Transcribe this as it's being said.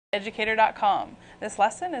Educator.com. This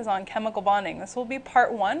lesson is on chemical bonding. This will be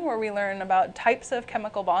part 1 where we learn about types of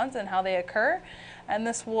chemical bonds and how they occur. And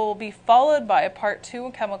this will be followed by part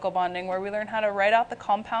 2 chemical bonding where we learn how to write out the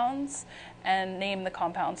compounds and name the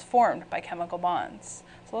compounds formed by chemical bonds.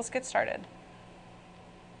 So let's get started.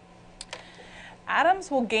 Atoms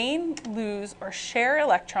will gain, lose, or share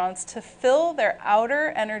electrons to fill their outer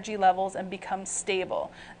energy levels and become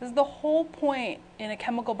stable. This is the whole point in a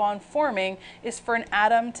chemical bond forming, is for an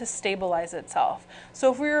atom to stabilize itself.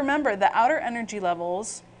 So if we remember, the outer energy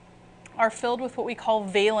levels are filled with what we call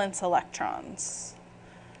valence electrons.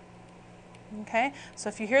 Okay, so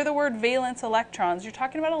if you hear the word valence electrons, you're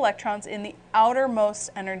talking about electrons in the outermost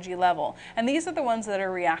energy level. And these are the ones that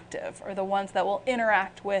are reactive, or the ones that will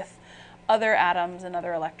interact with other atoms and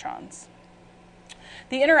other electrons.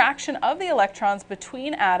 The interaction of the electrons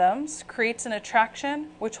between atoms creates an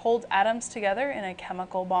attraction which holds atoms together in a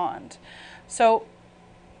chemical bond. So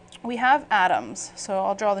we have atoms. So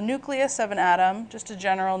I'll draw the nucleus of an atom, just a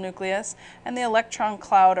general nucleus, and the electron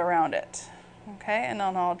cloud around it. Okay, and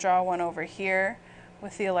then I'll draw one over here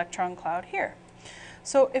with the electron cloud here.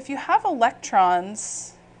 So if you have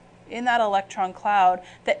electrons in that electron cloud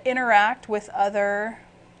that interact with other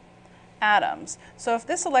atoms. So if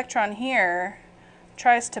this electron here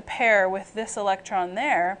tries to pair with this electron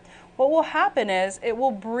there, what will happen is it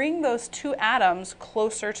will bring those two atoms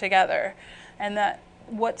closer together. And that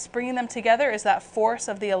what's bringing them together is that force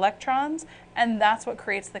of the electrons, and that's what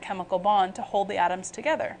creates the chemical bond to hold the atoms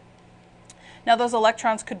together. Now those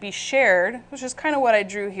electrons could be shared, which is kind of what I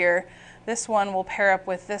drew here. This one will pair up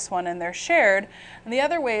with this one and they're shared. And the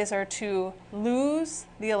other ways are to lose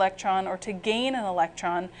the electron or to gain an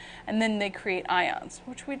electron, and then they create ions,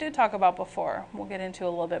 which we did talk about before. We'll get into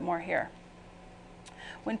a little bit more here.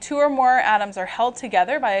 When two or more atoms are held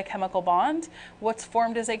together by a chemical bond, what's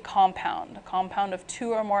formed is a compound of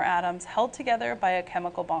two or more atoms held together by a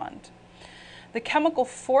chemical bond. The chemical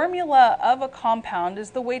formula of a compound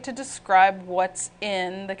is the way to describe what's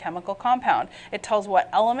in the chemical compound. It tells what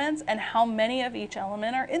elements and how many of each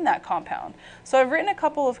element are in that compound. So I've written a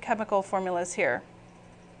couple of chemical formulas here,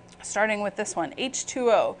 starting with this one,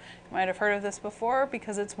 H2O. You might have heard of this before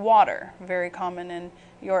because it's water, very common in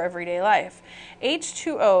your everyday life.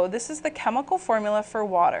 H2O, this is the chemical formula for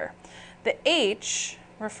water. The H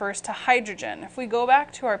refers to hydrogen. If we go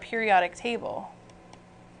back to our periodic table,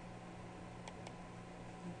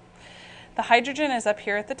 the hydrogen is up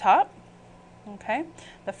here at the top, okay?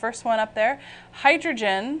 The first one up there.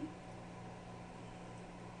 Hydrogen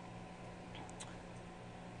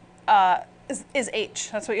is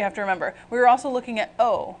H. That's what you have to remember. We were also looking at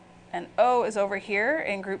O, and O is over here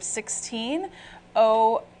in group 16.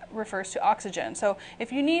 O refers to oxygen. So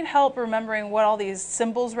if you need help remembering what all these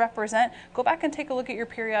symbols represent, go back and take a look at your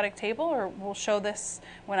periodic table, or we'll show this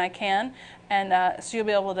when I can, and so you'll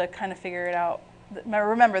be able to kind of figure it out.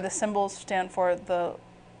 Remember, the symbols stand for the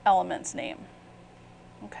element's name.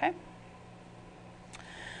 Okay?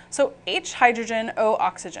 So H hydrogen, O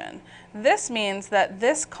oxygen. This means that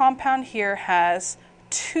this compound here has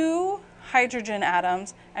 2 hydrogen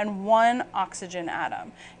atoms and 1 oxygen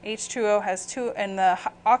atom. H2O has 2, and the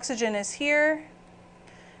oxygen is here,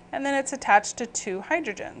 and then it's attached to 2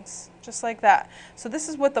 hydrogens, just like that. So this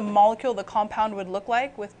is what the molecule, the compound, would look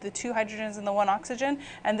like with the 2 hydrogens and the 1 oxygen,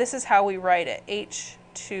 and this is how we write it,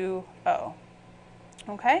 H2O.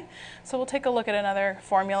 Okay, so we'll take a look at another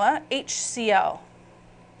formula, HCl.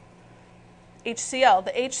 HCl,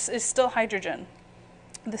 the H is still hydrogen.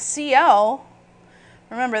 The Cl,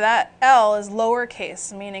 remember that L is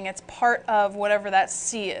lowercase, meaning it's part of whatever that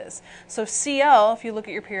C is. So Cl, if you look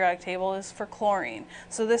at your periodic table, is for chlorine.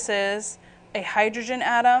 So this is a hydrogen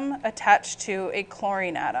atom attached to a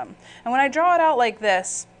chlorine atom. And when I draw it out like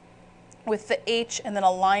this, with the H and then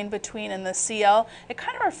a line between and the Cl, it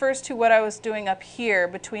kind of refers to what I was doing up here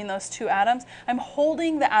between those 2 atoms. I'm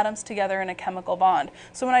holding the atoms together in a chemical bond.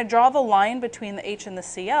 So when I draw the line between the H and the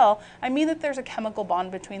Cl, I mean that there's a chemical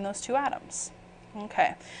bond between those 2 atoms.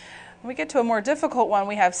 Okay, when we get to a more difficult one,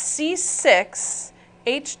 we have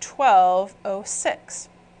C6H12O6.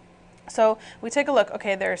 So we take a look,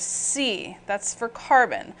 okay, there's C, that's for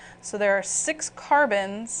carbon. So there are 6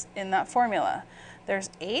 carbons in that formula.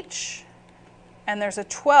 There's H, and there's a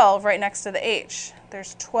 12 right next to the H.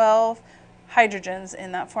 There's 12 hydrogens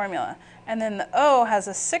in that formula. And then the O has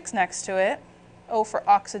a 6 next to it, O for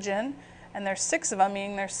oxygen, and there's 6 of them,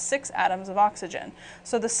 meaning there's 6 atoms of oxygen.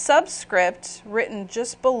 So the subscript written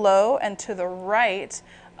just below and to the right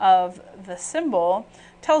of the symbol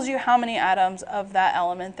tells you how many atoms of that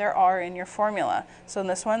element there are in your formula. So in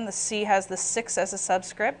this one, the C has the 6 as a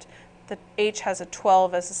subscript, the H has a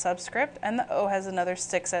 12 as a subscript, and the O has another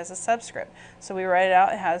 6 as a subscript. So we write it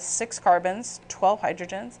out, it has 6 carbons, 12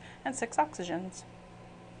 hydrogens, and 6 oxygens.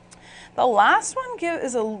 The last one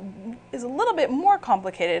is a little bit more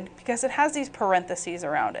complicated because it has these parentheses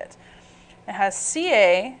around it. It has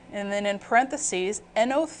Ca, and then in parentheses,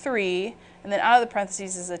 NO3, and then out of the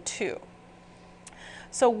parentheses is a 2.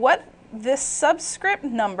 So what this subscript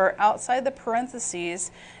number outside the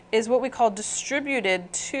parentheses is what we call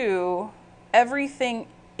distributed to everything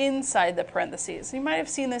inside the parentheses. You might have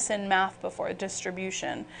seen this in math before,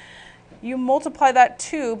 distribution. You multiply that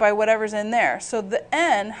 2 by whatever's in there. So the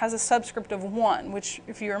N has a subscript of 1, which,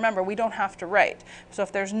 if you remember, we don't have to write. So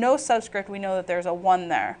if there's no subscript, we know that there's a 1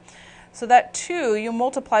 there. So that 2, you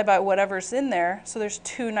multiply by whatever's in there, so there's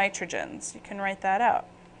 2 nitrogens. You can write that out.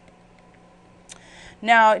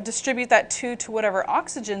 Now distribute that 2 to whatever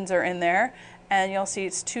oxygens are in there, and you'll see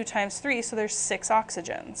it's 2 times 3, so there's 6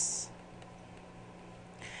 oxygens.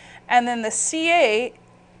 And then the Ca,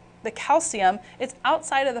 the calcium, it's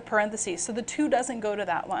outside of the parentheses, so the 2 doesn't go to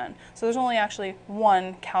that one. So there's only actually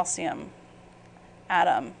 1 calcium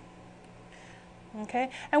atom. Okay,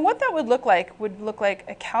 and what that would look like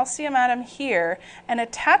a calcium atom here, and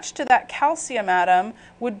attached to that calcium atom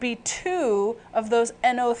would be 2 of those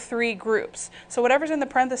NO3 groups. So whatever's in the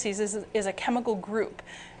parentheses is a chemical group,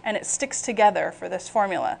 and it sticks together for this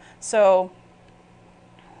formula. So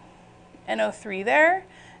NO3 there,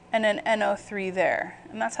 and an NO3 there.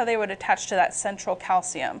 And that's how they would attach to that central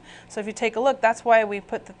calcium. So if you take a look, that's why we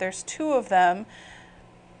put that there's 2 of them,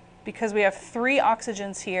 because we have 3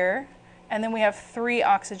 oxygens here, and then we have 3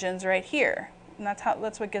 oxygens right here. And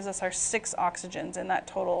that's what gives us our 6 oxygens in that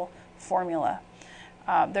total formula.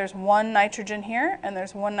 There's 1 nitrogen here, and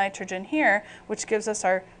there's 1 nitrogen here, which gives us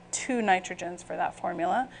our 2 nitrogens for that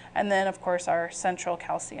formula. And then, of course, our central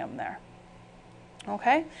calcium there.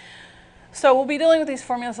 Okay? So we'll be dealing with these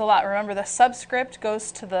formulas a lot. Remember, the subscript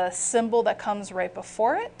goes to the symbol that comes right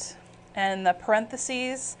before it, and the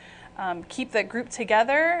parentheses keep that group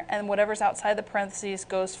together, and whatever's outside the parentheses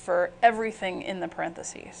goes for everything in the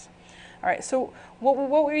parentheses. All right, so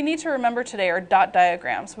what we need to remember today are dot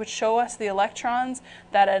diagrams, which show us the electrons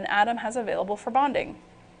that an atom has available for bonding.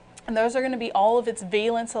 And those are going to be all of its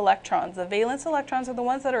valence electrons. The valence electrons are the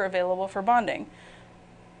ones that are available for bonding.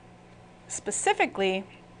 Specifically,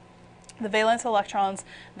 the valence electrons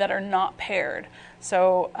that are not paired.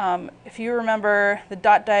 So if you remember the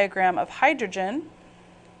dot diagram of hydrogen,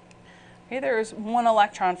 okay, there's 1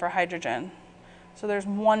 electron for hydrogen. So there's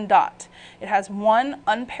 1 dot. It has 1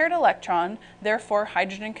 unpaired electron, therefore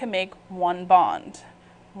hydrogen can make 1 bond.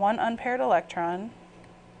 1 unpaired electron.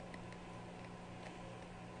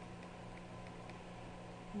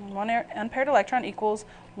 1 unpaired electron equals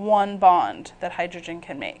 1 bond that hydrogen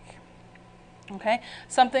can make. Okay,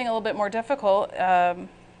 something a little bit more difficult, or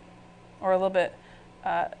a little bit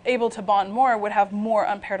able to bond more, would have more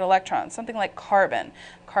unpaired electrons. Something like carbon.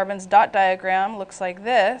 Carbon's dot diagram looks like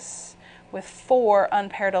this, with 4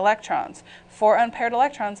 unpaired electrons. 4 unpaired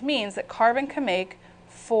electrons means that carbon can make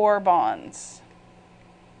 4 bonds.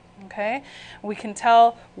 Okay, we can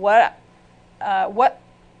tell what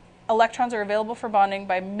electrons are available for bonding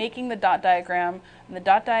by making the dot diagram. And the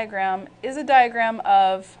dot diagram is a diagram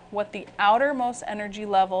of what the outermost energy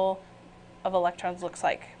level of electrons looks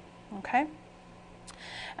like. Okay?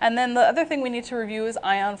 And then the other thing we need to review is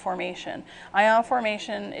ion formation. Ion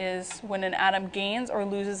formation is when an atom gains or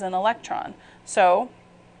loses an electron. So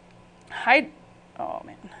hydrogen,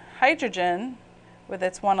 with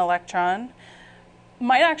its 1 electron,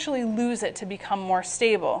 might actually lose it to become more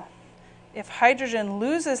stable. If hydrogen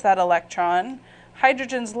loses that electron,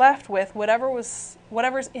 hydrogen's left with whatever's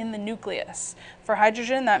in the nucleus. For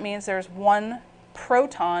hydrogen, that means there's 1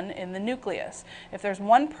 proton in the nucleus. If there's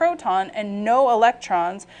 1 proton and no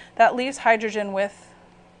electrons, that leaves hydrogen with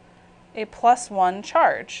a +1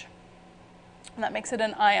 charge. And that makes it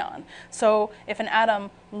an ion. So if an atom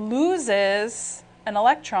loses an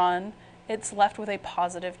electron, it's left with a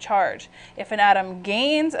positive charge. If an atom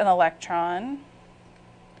gains an electron,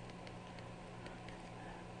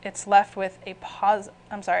 it's left with a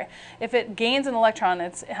if it gains an electron,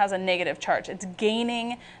 it has a negative charge. It's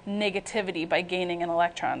gaining negativity by gaining an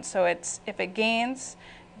electron. So if it gains,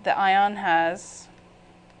 the ion has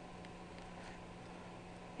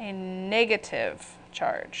a negative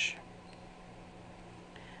charge.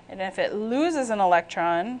 And if it loses an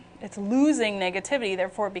electron, it's losing negativity,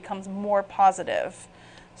 therefore it becomes more positive.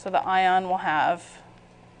 So the ion will have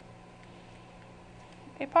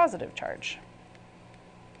a positive charge.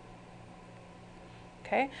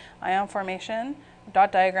 Okay, ion formation,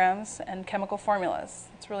 dot diagrams, and chemical formulas.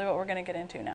 That's really what we're going to get into now.